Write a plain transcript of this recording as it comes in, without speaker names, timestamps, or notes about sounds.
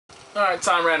Alright,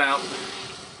 time ran out.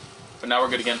 But now we're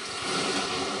good again.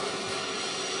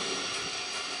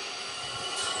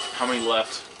 How many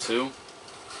left? 2?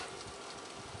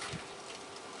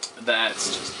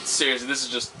 That's just... Seriously, this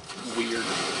is just weird.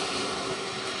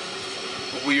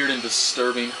 Weird and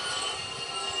disturbing.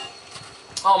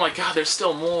 Oh my god, there's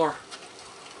still more.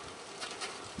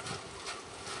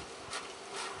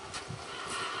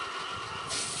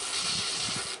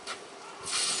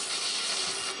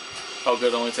 Oh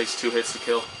good, it only takes 2 hits to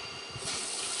kill.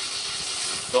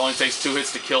 It only takes 2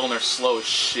 hits to kill and they're slow as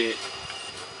shit.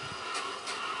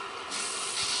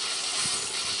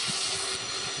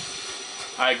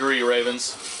 I agree,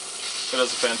 Ravens. That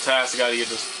is a fantastic idea.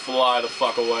 Just fly the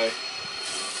fuck away.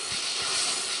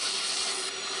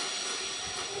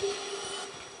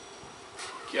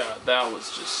 God, that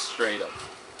was just straight up.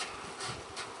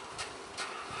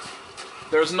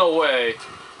 There's no way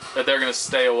that they're gonna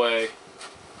stay away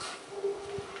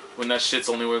when that shit's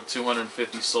only worth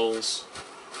 250 souls.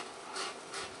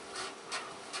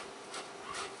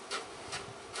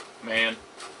 Man.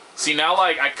 See, now,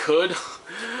 like, I could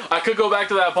go back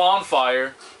to that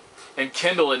bonfire and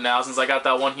kindle it now since I got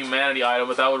that one humanity item,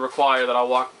 but that would require that I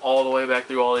walk all the way back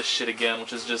through all this shit again,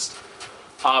 which is just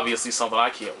obviously something I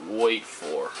can't wait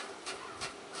for.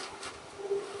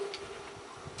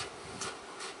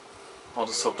 I'll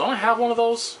just hope. Don't I have one of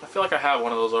those? I feel like I have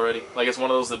one of those already. Like, it's one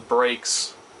of those that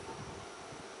breaks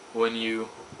when you...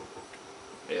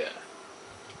 Yeah.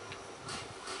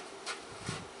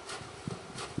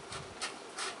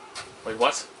 Wait,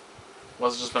 what?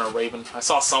 Must have just been a raven. I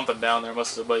saw something down there,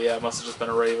 but yeah, it must have just been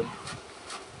a raven.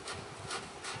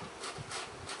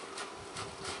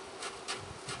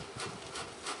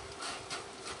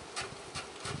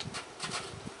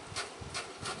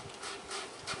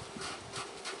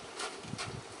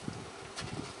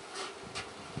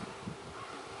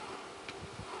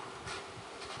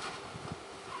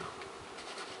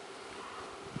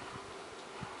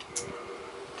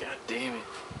 God damn it.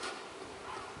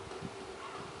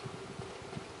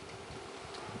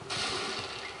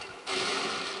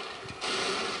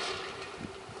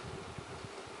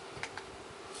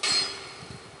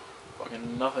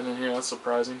 Fucking nothing in here, that's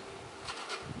surprising.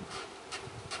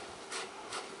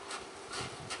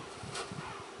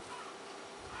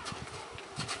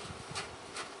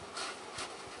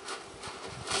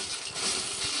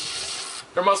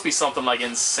 There must be something like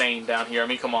insane down here. I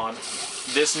mean, come on.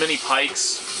 This many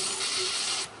pikes?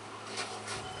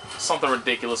 Something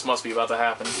ridiculous must be about to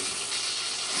happen.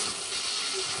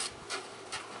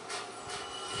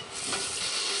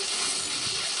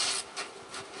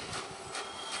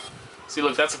 See,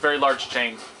 look, that's a very large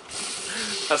chain.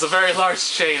 That's a very large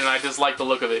chain, and I just like the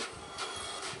look of it.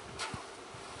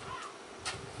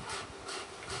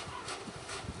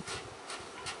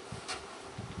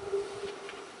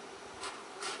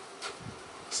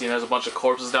 See, there's a bunch of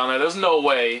corpses down there. There's no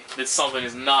way that something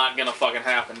is not gonna fucking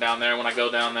happen down there when I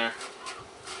go down there.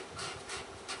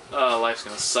 Oh, life's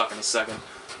gonna suck in a second.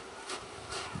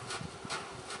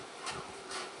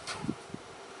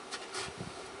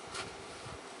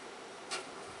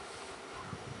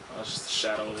 Oh, it's just the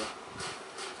shadow of it.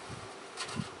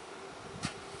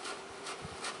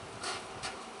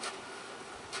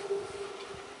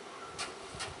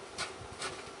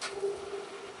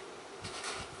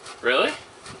 Really?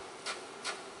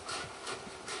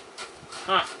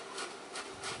 Huh.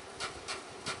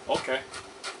 Okay.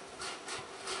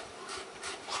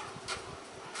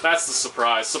 That's the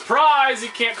surprise. Surprise! You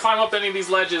can't climb up any of these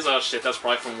ledges! Oh shit, that's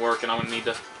probably from work and I'm gonna need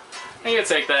to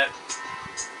take that.